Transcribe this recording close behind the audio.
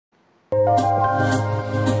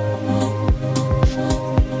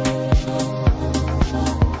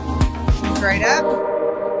Straight up.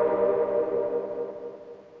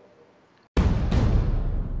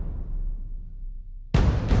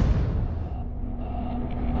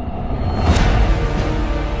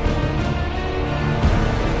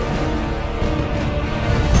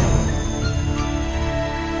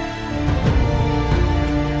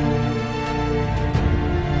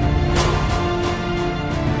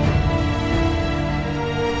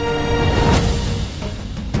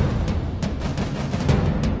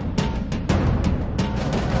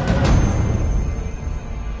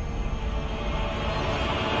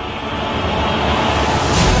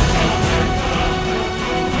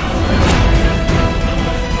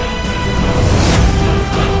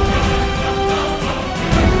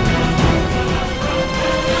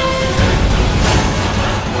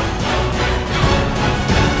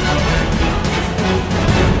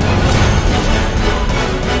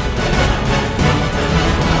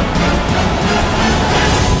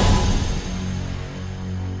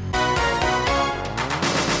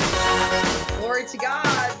 To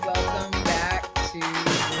God, welcome back to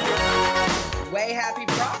Way Happy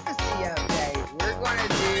Prophecy Update. We're going to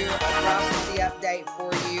do a prophecy update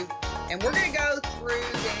for you, and we're going to go through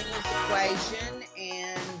Daniel's equation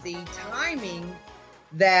and the timing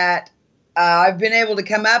that I've been able to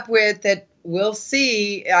come up with that we'll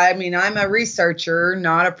see. I mean, I'm a researcher,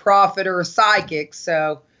 not a prophet or a psychic,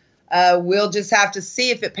 so we'll just have to see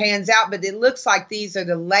if it pans out, but it looks like these are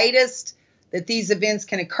the latest that these events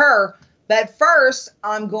can occur. But first,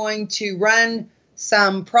 I'm going to run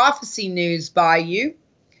some prophecy news by you,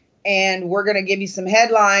 and we're going to give you some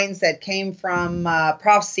headlines that came from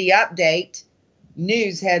Prophecy Update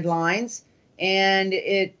news headlines. And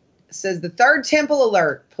it says, the third temple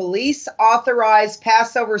alert, police authorized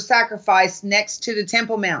Passover sacrifice next to the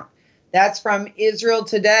Temple Mount. That's from Israel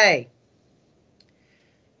Today.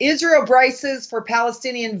 Israel braces for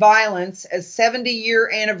Palestinian violence as 70-year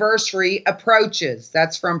anniversary approaches.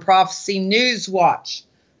 That's from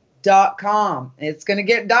prophecynewswatch.com. It's going to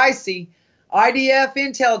get dicey. IDF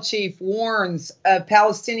intel chief warns of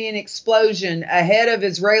Palestinian explosion ahead of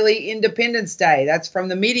Israeli Independence Day. That's from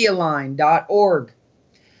themedialine.org.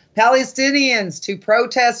 Palestinians to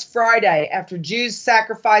protest Friday after Jews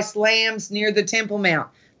sacrificed lambs near the Temple Mount.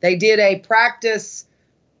 They did a practice,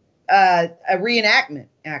 a reenactment,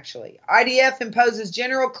 actually. IDF imposes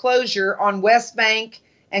general closure on West Bank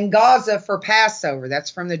and Gaza for Passover.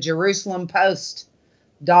 That's from the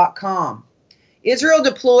JerusalemPost.com. Israel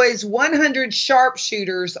deploys 100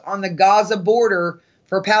 sharpshooters on the Gaza border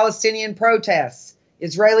for Palestinian protests.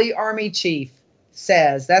 Israeli army chief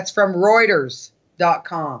says. That's from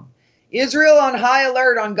Reuters.com. Israel on high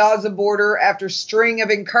alert on Gaza border after string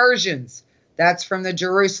of incursions. That's from the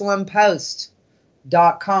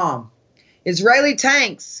JerusalemPost.com. Israeli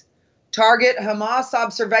tanks target Hamas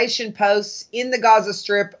observation posts in the Gaza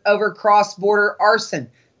Strip over cross-border arson.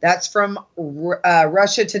 That's from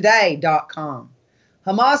RussiaToday.com.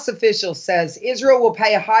 Hamas official says Israel will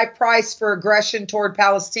pay a high price for aggression toward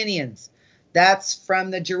Palestinians. That's from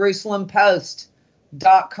the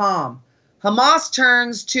JerusalemPost.com. Hamas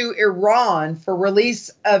turns to Iran for release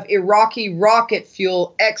of Iraqi rocket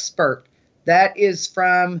fuel expert. That is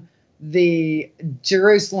from the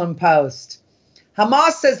Jerusalem Post.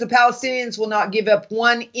 Hamas says the Palestinians will not give up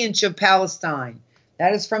 1 inch of Palestine.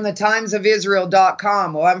 That is from the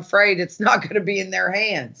timesofisrael.com. Well, I'm afraid it's not going to be in their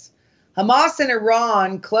hands. Hamas and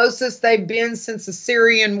Iran, closest they've been since the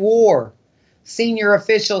Syrian war, senior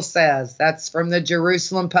official says. That's from the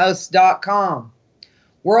JerusalemPost.com.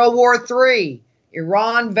 World War III.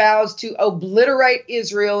 Iran vows to obliterate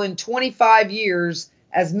Israel in 25 years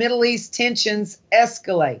as Middle East tensions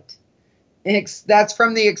escalate. That's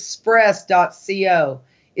from the Express.co.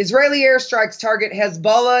 Israeli airstrikes target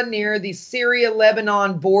Hezbollah near the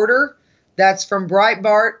Syria-Lebanon border. That's from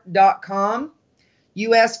Breitbart.com.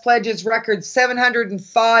 U.S. pledges record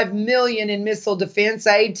 $705 million in missile defense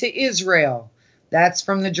aid to Israel. That's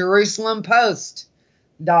from the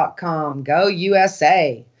JerusalemPost.com. Go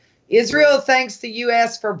USA. Israel thanks the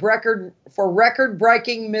U.S. for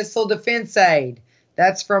record-breaking missile defense aid.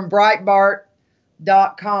 That's from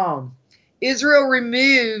Breitbart.com. Israel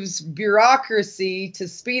removes bureaucracy to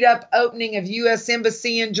speed up opening of U.S.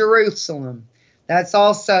 Embassy in Jerusalem. That's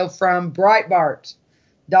also from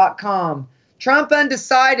Breitbart.com. Trump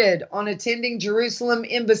undecided on attending Jerusalem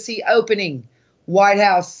Embassy opening, White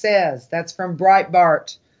House says. That's from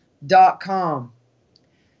Breitbart.com.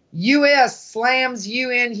 U.S. slams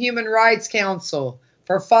UN Human Rights Council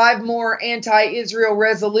for 5 more anti-Israel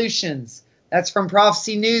resolutions. That's from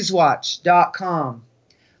prophecynewswatch.com.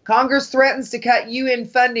 Congress threatens to cut UN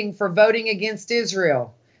funding for voting against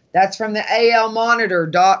Israel. That's from the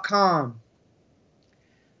almonitor.com.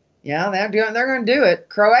 Yeah, they're going to do it.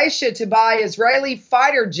 Croatia to buy Israeli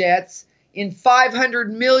fighter jets in $500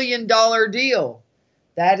 million deal.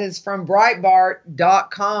 That is from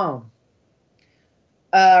Breitbart.com.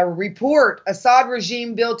 Report, Assad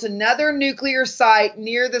regime built another nuclear site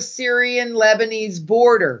near the Syrian-Lebanese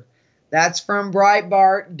border. That's from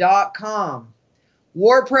Breitbart.com.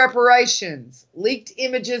 War preparations. Leaked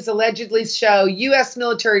images allegedly show U.S.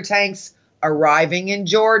 military tanks arriving in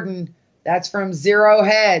Jordan. That's from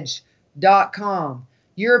ZeroHedge.com.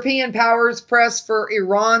 European powers press for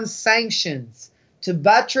Iran's sanctions to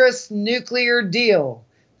buttress nuclear deal.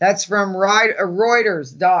 That's from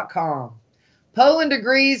Reuters.com. Poland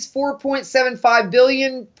agrees $4.75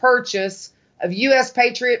 billion purchase of U.S.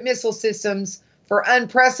 Patriot missile systems for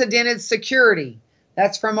unprecedented security.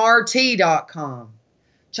 That's from RT.com.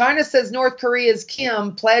 China says North Korea's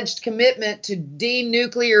Kim pledged commitment to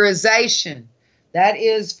denuclearization. That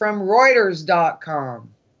is from Reuters.com.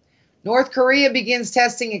 North Korea begins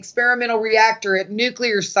testing experimental reactor at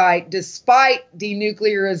nuclear site despite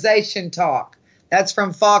denuclearization talk. That's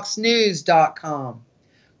from FoxNews.com.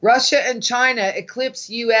 Russia and China eclipse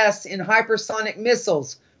U.S. in hypersonic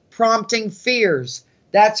missiles, prompting fears.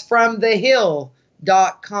 That's from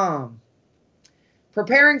TheHill.com.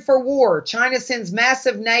 Preparing for war. China sends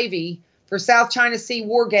massive navy for South China Sea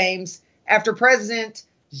war games after President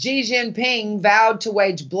Xi Jinping vowed to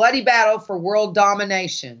wage bloody battle for world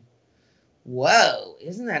domination. Whoa,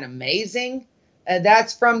 isn't that amazing?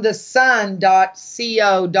 That's from thesun.co.uk.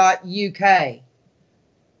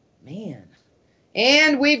 Man.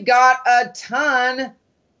 And we've got a ton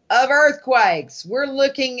of earthquakes. We're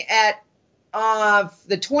looking at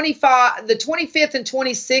the 25th and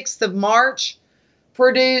 26th of March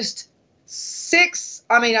produced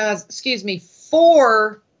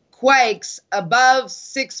 4 quakes above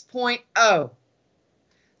 6.0.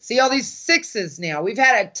 See all these sixes now. We've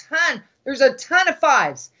had a ton. There's a ton of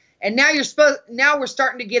fives, and now we're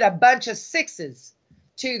starting to get a bunch of sixes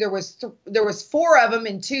too. There was 4 of them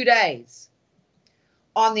in 2 days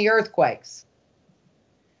on the earthquakes.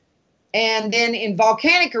 And then in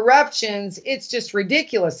volcanic eruptions, it's just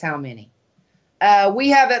ridiculous how many. We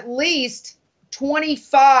have at least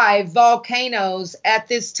 25 volcanoes at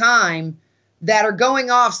this time that are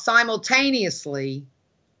going off simultaneously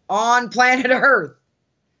on planet Earth.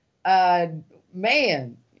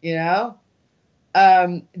 Man, you know.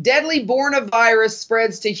 Deadly Bornavirus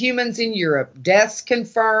spreads to humans in Europe. Deaths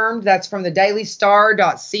confirmed. That's from the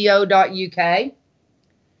dailystar.co.uk.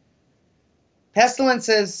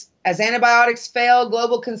 Pestilences. As antibiotics fail,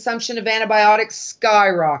 global consumption of antibiotics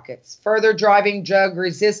skyrockets, further driving drug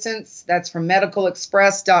resistance. That's from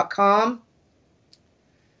medicalexpress.com.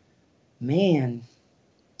 Man.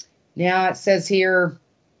 Now it says here,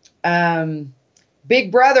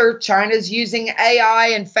 Big Brother, China's using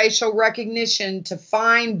AI and facial recognition to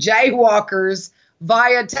find jaywalkers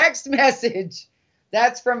via text message.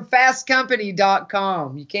 That's from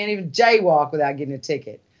fastcompany.com. You can't even jaywalk without getting a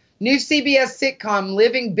ticket. New CBS sitcom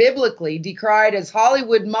Living Biblically decried as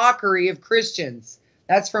Hollywood mockery of Christians.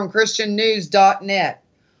 That's from christiannews.net.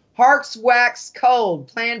 Hearts wax cold.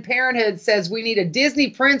 Planned Parenthood says we need a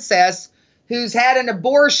Disney princess who's had an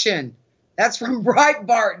abortion. That's from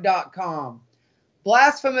Breitbart.com.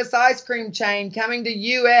 Blasphemous ice cream chain coming to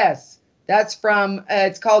U.S. That's from,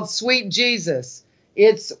 it's called Sweet Jesus.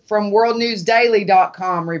 It's from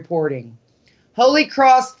worldnewsdaily.com reporting. Holy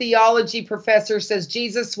Cross theology professor says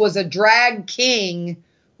Jesus was a drag king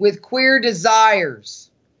with queer desires.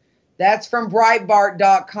 That's from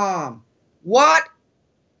Breitbart.com. What?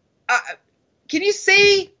 Can you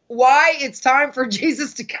see why it's time for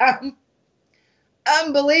Jesus to come?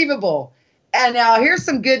 Unbelievable. And now here's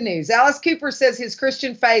some good news. Alice Cooper says his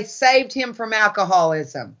Christian faith saved him from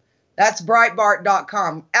alcoholism. That's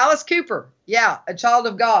Breitbart.com. Alice Cooper, yeah, a child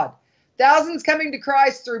of God. Thousands coming to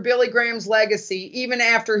Christ through Billy Graham's legacy, even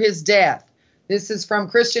after his death. This is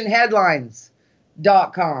from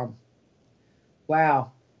ChristianHeadlines.com.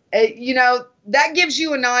 Wow. You know, that gives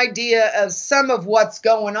you an idea of some of what's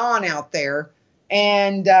going on out there.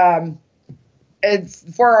 And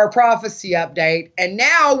it's for our prophecy update. And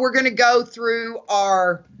now we're going to go through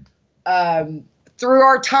our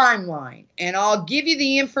timeline. And I'll give you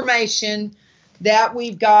the information that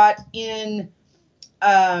we've got in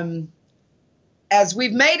as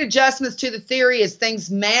we've made adjustments to the theory as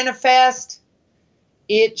things manifest.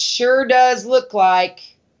 It sure does look like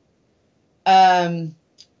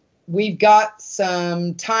we've got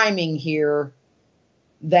some timing here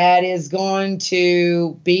that is going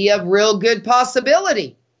to be a real good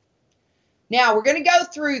possibility. Now, we're going to go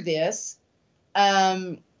through this.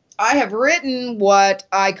 I have written what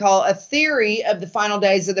I call a theory of the final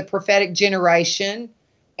days of the prophetic generation,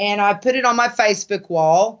 and I put it on my Facebook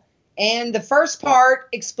wall. And the first part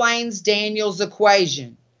explains Daniel's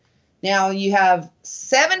equation. Now, you have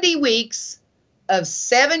 70 weeks of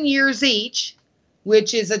 7 years each,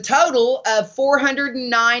 which is a total of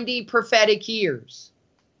 490 prophetic years.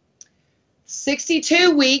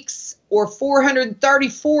 62 weeks, or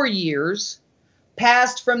 434 years,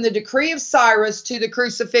 passed from the decree of Cyrus to the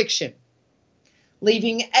crucifixion,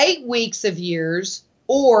 leaving 8 weeks of years,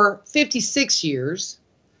 or 56 years,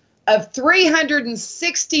 of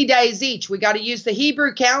 360 days each. We got to use the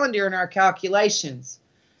Hebrew calendar in our calculations,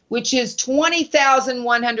 which is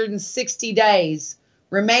 20,160 days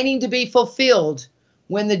remaining to be fulfilled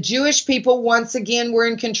when the Jewish people once again were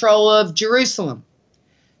in control of Jerusalem.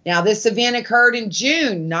 Now, this event occurred in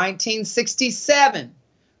June 1967,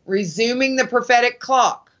 resuming the prophetic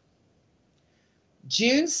clock.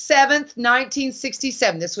 June 7th,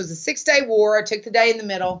 1967. This was a 6-day war. I took the day in the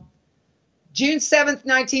middle. June 7th,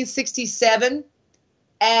 1967.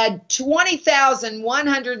 Add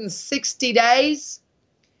 20,160 days.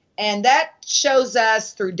 And that shows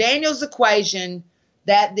us through Daniel's equation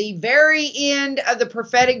that the very end of the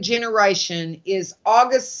prophetic generation is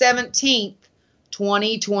August 17th,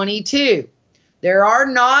 2022. There are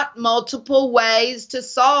not multiple ways to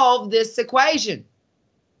solve this equation.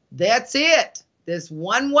 That's it. This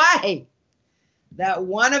one way. That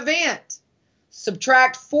one event.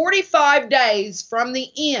 Subtract 45 days from the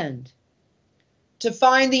end to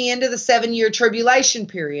find the end of the 7-year tribulation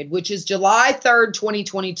period, which is July 3rd,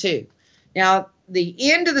 2022. Now, the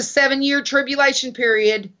end of the 7-year tribulation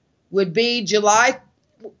period would be July,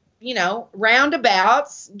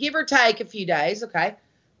 roundabouts, give or take a few days, okay,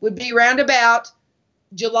 would be roundabout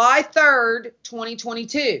July 3rd,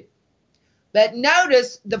 2022. But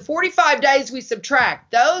notice the 45 days we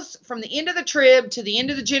subtract, those from the end of the trib to the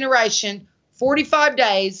end of the generation, 45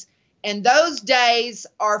 days, and those days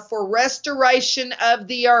are for restoration of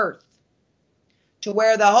the earth, to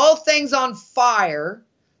where the whole thing's on fire,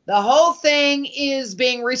 the whole thing is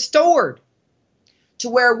being restored, to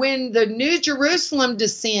where when the New Jerusalem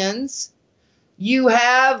descends, you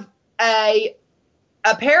have a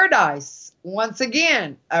paradise, once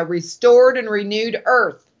again, a restored and renewed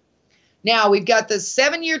earth. Now, we've got the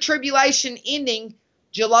 7-year tribulation ending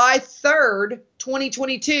July 3rd,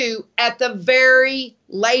 2022 at the very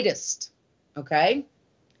latest, okay?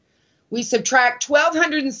 We subtract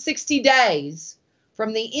 1,260 days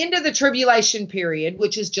from the end of the tribulation period,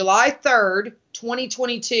 which is July 3rd,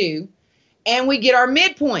 2022, and we get our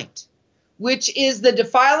midpoint, which is the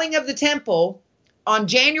defiling of the temple on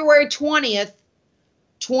January 20th,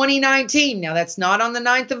 2019. Now, that's not on the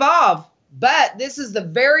 9th of Av, but this is the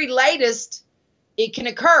very latest it can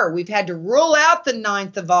occur. We've had to rule out the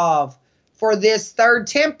 9th of Av for this third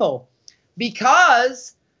temple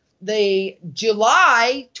because the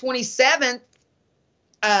July 27th,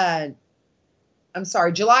 July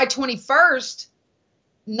 21st,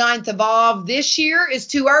 9th of Av this year is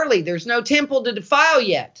too early. There's no temple to defile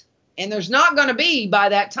yet, and there's not going to be by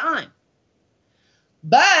that time.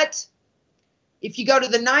 But if you go to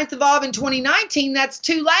the 9th of Av in 2019, that's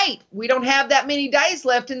too late. We don't have that many days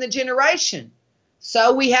left in the generation.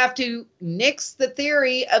 So we have to nix the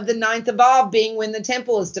theory of the 9th of Av being when the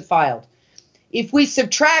temple is defiled. If we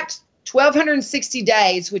subtract 1,260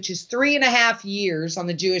 days, which is 3.5 years on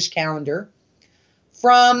the Jewish calendar,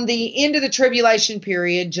 from the end of the tribulation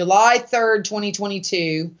period, July 3rd,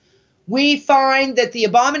 2022, we find that the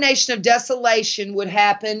abomination of desolation would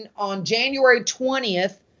happen on January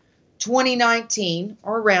 20th, 2019,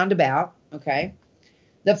 or roundabout, okay?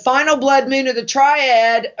 The final blood moon of the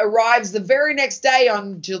triad arrives the very next day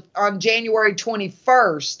on January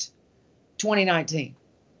 21st, 2019.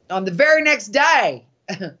 On the very next day.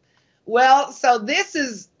 Well, so this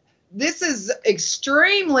is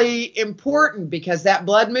extremely important because that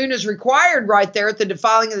blood moon is required right there at the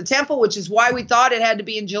defiling of the temple, which is why we thought it had to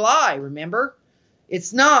be in July, remember?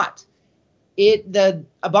 It's not. The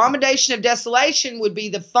abomination of desolation would be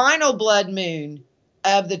the final blood moon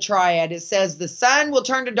of the triad. It says the sun will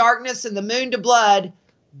turn to darkness and the moon to blood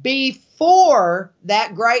before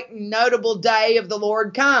that great and notable day of the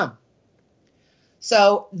Lord come.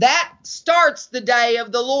 So that starts the day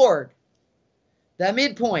of the Lord, the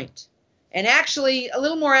midpoint. And actually, a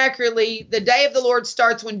little more accurately, the day of the Lord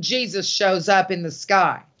starts when Jesus shows up in the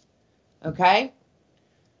sky. Okay?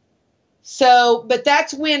 So, but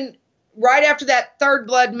that's when, right after that third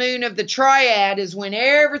blood moon of the triad is when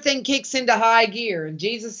everything kicks into high gear, and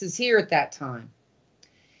Jesus is here at that time.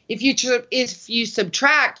 If you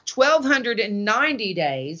subtract 1,290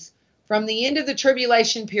 days from the end of the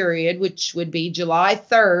tribulation period, which would be July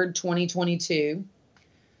 3rd, 2022,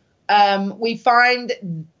 we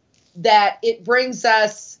find that it brings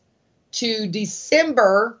us to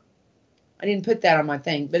December. I didn't put that on my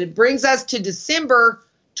thing, but it brings us to December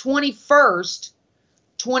 21st,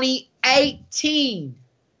 2018.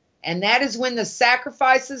 And that is when the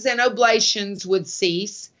sacrifices and oblations would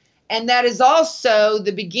cease. And that is also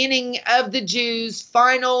the beginning of the Jews'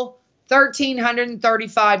 final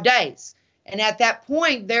 1,335 days. And at that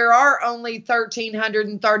point, there are only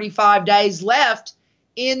 1,335 days left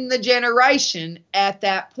in the generation at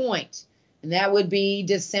that point. And that would be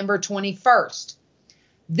December 21st.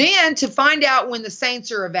 Then, to find out when the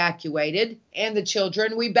saints are evacuated and the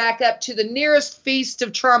children, we back up to the nearest Feast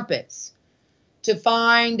of Trumpets to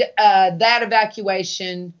find that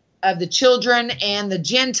evacuation of the children and the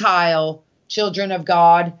Gentile children of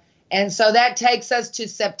God. And so that takes us to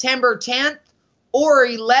September 10th or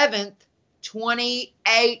 11th,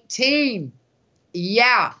 2018.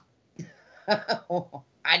 Yeah.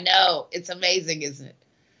 I know. It's amazing, isn't it?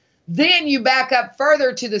 Then you back up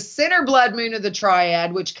further to the center blood moon of the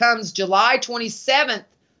triad, which comes July 27th,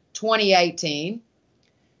 2018.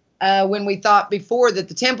 When we thought before that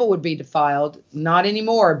the temple would be defiled. Not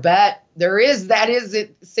anymore, but that is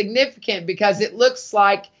significant because it looks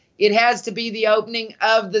like it has to be the opening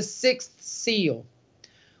of the sixth seal,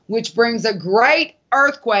 which brings a great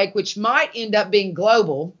earthquake, which might end up being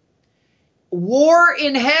global. War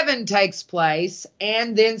in heaven takes place,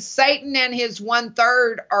 and then Satan and his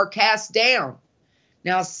 1/3 are cast down.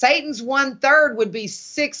 Now, Satan's 1/3 would be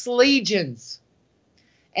 6 legions.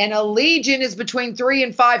 And a legion is between 3,000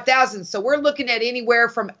 and 5,000. So we're looking at anywhere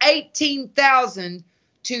from 18,000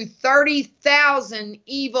 to 30,000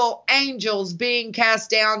 evil angels being cast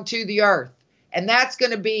down to the earth. And that's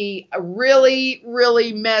going to be really,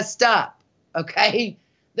 really messed up. Okay?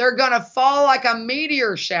 They're going to fall like a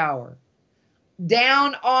meteor shower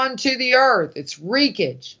down onto the earth. It's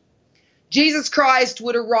wreckage. Jesus Christ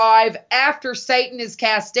would arrive after Satan is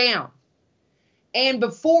cast down and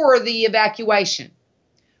before the evacuation.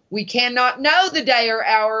 We cannot know the day or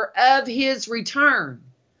hour of his return,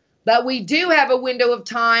 but we do have a window of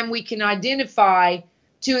time we can identify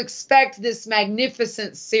to expect this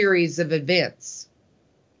magnificent series of events.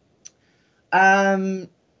 And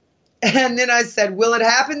then I said, will it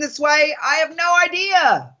happen this way? I have no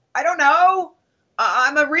idea. I don't know.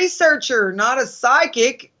 I'm a researcher, not a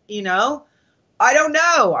psychic, I don't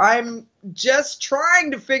know. I'm just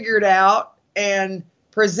trying to figure it out and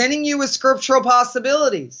presenting you with scriptural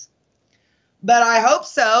possibilities. But I hope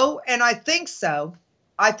so, and I think so.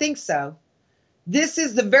 This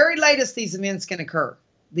is the very latest these events can occur,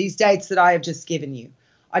 these dates that I have just given you.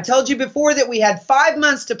 I told you before that we had 5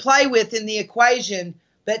 months to play with in the equation,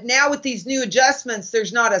 but now with these new adjustments,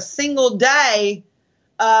 there's not a single day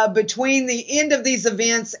between the end of these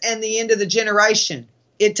events and the end of the generation.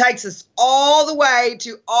 It takes us all the way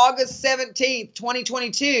to August 17th,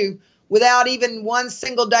 2022, without even one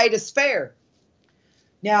single day to spare.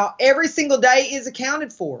 Now, every single day is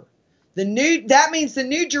accounted for. That means the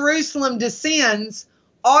New Jerusalem descends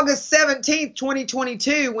August 17th,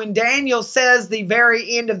 2022, when Daniel says the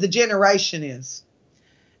very end of the generation is.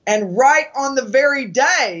 And right on the very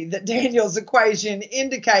day that Daniel's equation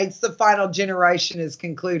indicates the final generation is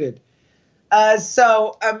concluded.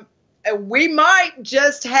 So we might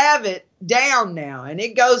just have it down now, and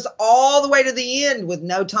it goes all the way to the end with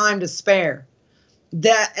no time to spare.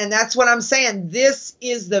 And that's what I'm saying. This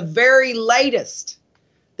is the very latest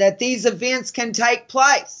that these events can take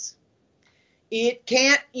place. It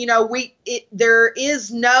can't, there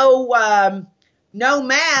is no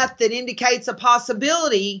math that indicates a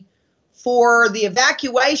possibility for the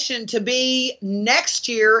evacuation to be next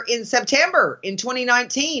year in September in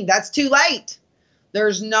 2019. That's too late.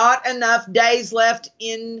 There's not enough days left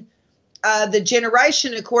in the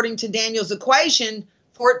generation, according to Daniel's equation,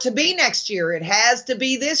 for it to be next year. It has to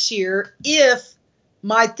be this year if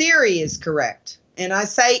my theory is correct. And I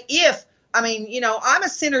say if, I'm a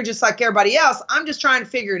sinner just like everybody else. I'm just trying to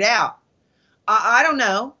figure it out. I don't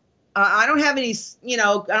know. I don't have any,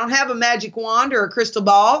 I don't have a magic wand or a crystal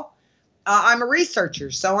ball. I'm a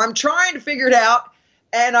researcher, so I'm trying to figure it out.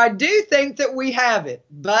 And I do think that we have it,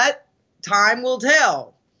 but time will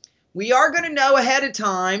tell. We are going to know ahead of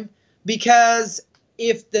time, because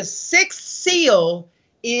if the sixth seal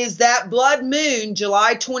is that blood moon,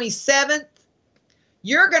 July 27th,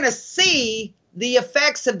 you're going to see the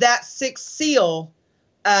effects of that sixth seal.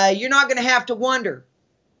 You're not going to have to wonder.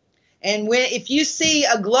 And if you see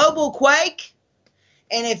a global quake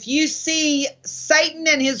And if you see Satan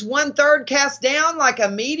and his 1/3 cast down like a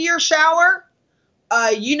meteor shower,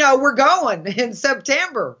 you know we're going in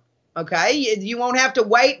September. Okay, you won't have to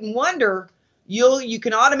wait and wonder. You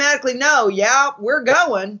can automatically know, yeah, we're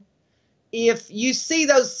going. If you see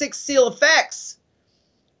those 6 seal effects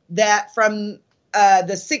that from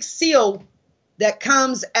the 6th seal that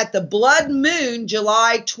comes at the blood moon,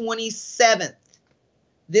 July 27th,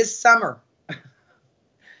 this summer.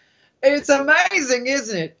 It's amazing,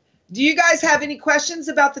 isn't it? Do you guys have any questions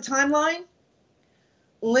about the timeline?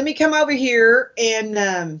 Let me come over here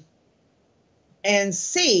and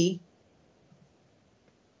see.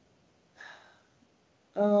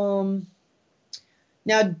 Now,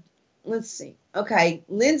 let's see. Okay,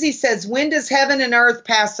 Lindsay says, when does heaven and earth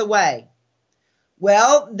pass away?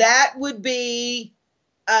 Well, that would be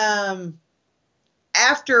after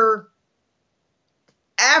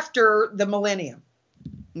the millennium.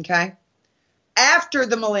 Okay? After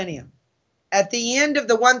the millennium. At the end of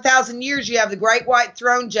the 1,000 years, you have the great white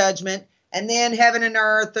throne judgment, and then heaven and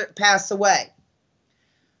earth pass away.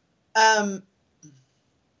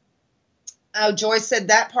 Oh, Joyce said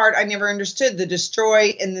that part I never understood, the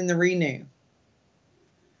destroy and then the renew.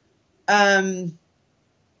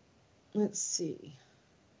 Let's see.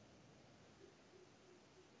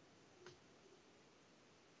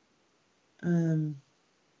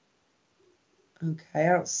 Okay, I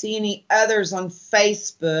don't see any others on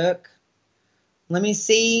Facebook. Let me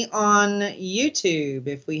see on YouTube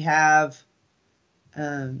if we have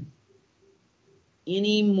any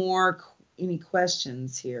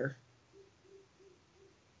questions here.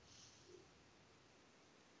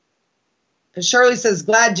 Shirley says,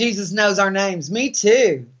 glad Jesus knows our names. Me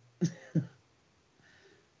too.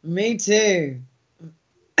 Me too.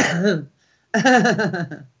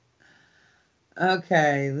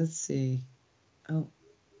 Okay, let's see. Oh,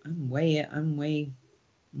 I'm way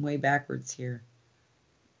backwards here.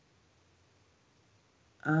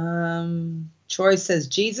 Troy says,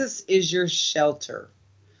 Jesus is your shelter.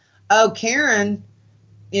 Oh, Karen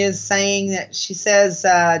is saying that she says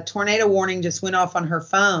tornado warning just went off on her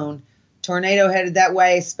phone. Tornado headed that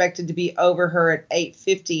way, expected to be over her at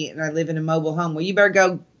 8:50, and I live in a mobile home. Well, you better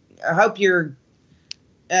go. I hope you're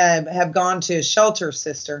have gone to a shelter,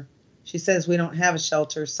 sister. She says we don't have a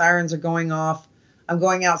shelter. Sirens are going off. I'm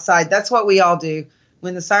going outside. That's what we all do.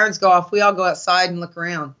 When the sirens go off, we all go outside and look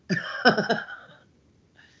around.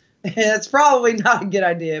 It's probably not a good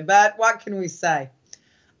idea, but what can we say?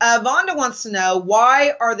 Vonda wants to know,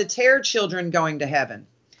 why are the terror children going to heaven?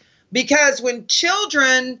 Because when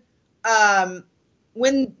children,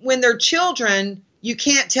 when they're children, you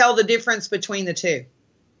can't tell the difference between the two.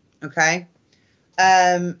 Okay?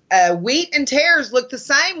 Wheat and tares look the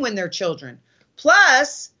same when they're children.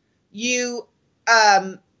 Plus you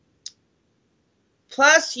have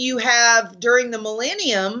during the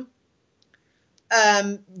millennium,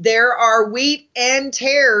 there are wheat and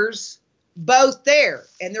tares both there,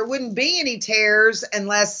 and there wouldn't be any tares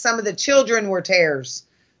unless some of the children were tares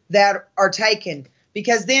that are taken,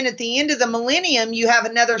 because then at the end of the millennium you have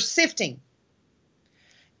another sifting,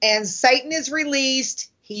 and Satan is released.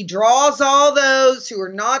 He draws all those who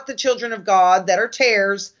are not the children of God, that are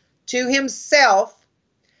tares, to himself.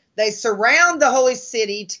 They surround the holy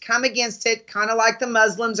city to come against it, kind of like the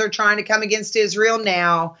Muslims are trying to come against Israel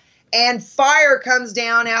now, and fire comes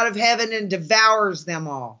down out of heaven and devours them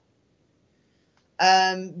all.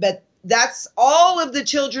 But that's all of the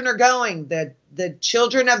children are going. The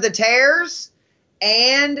children of the tares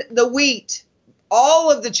and the wheat, all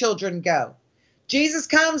of the children go. Jesus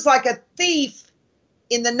comes like a thief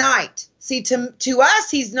in the night. See, to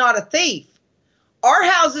us, he's not a thief. Our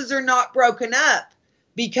houses are not broken up,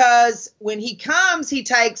 because when he comes, he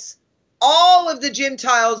takes all of the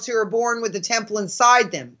Gentiles who are born with the temple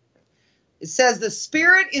inside them. It says the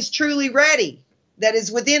spirit is truly ready that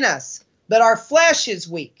is within us, but our flesh is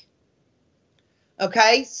weak.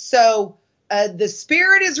 Okay, so the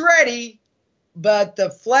spirit is ready, but the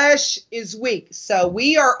flesh is weak. So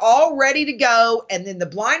we are all ready to go, and then the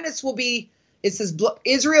blindness will be, it says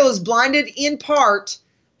Israel is blinded in part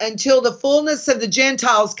until the fullness of the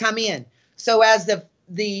Gentiles come in. So as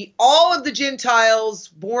all of the Gentiles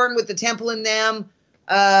born with the temple in them,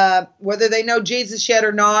 whether they know Jesus yet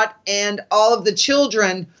or not, and all of the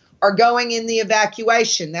children are going in the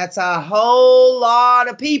evacuation. That's a whole lot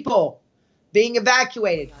of people being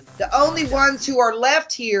evacuated. The only ones who are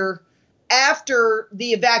left here after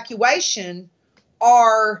the evacuation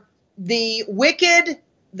are the wicked,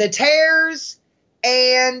 the tares,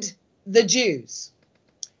 and the Jews.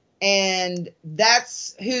 And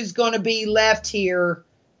that's who's going to be left here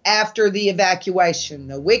after the evacuation.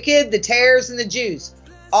 The wicked, the tares, and the Jews.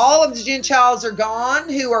 All of the Gentiles are gone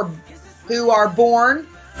who are born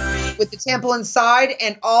with the temple inside,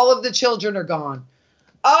 and all of the children are gone.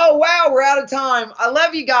 Oh, wow, we're out of time. I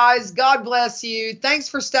love you guys. God bless you. Thanks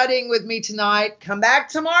for studying with me tonight. Come back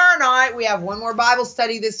tomorrow night. We have one more Bible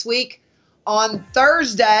study this week on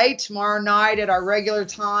Thursday, tomorrow night at our regular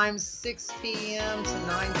time, 6 p.m. to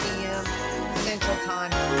 9 p.m. Central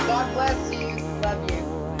Time. God bless you. Love you.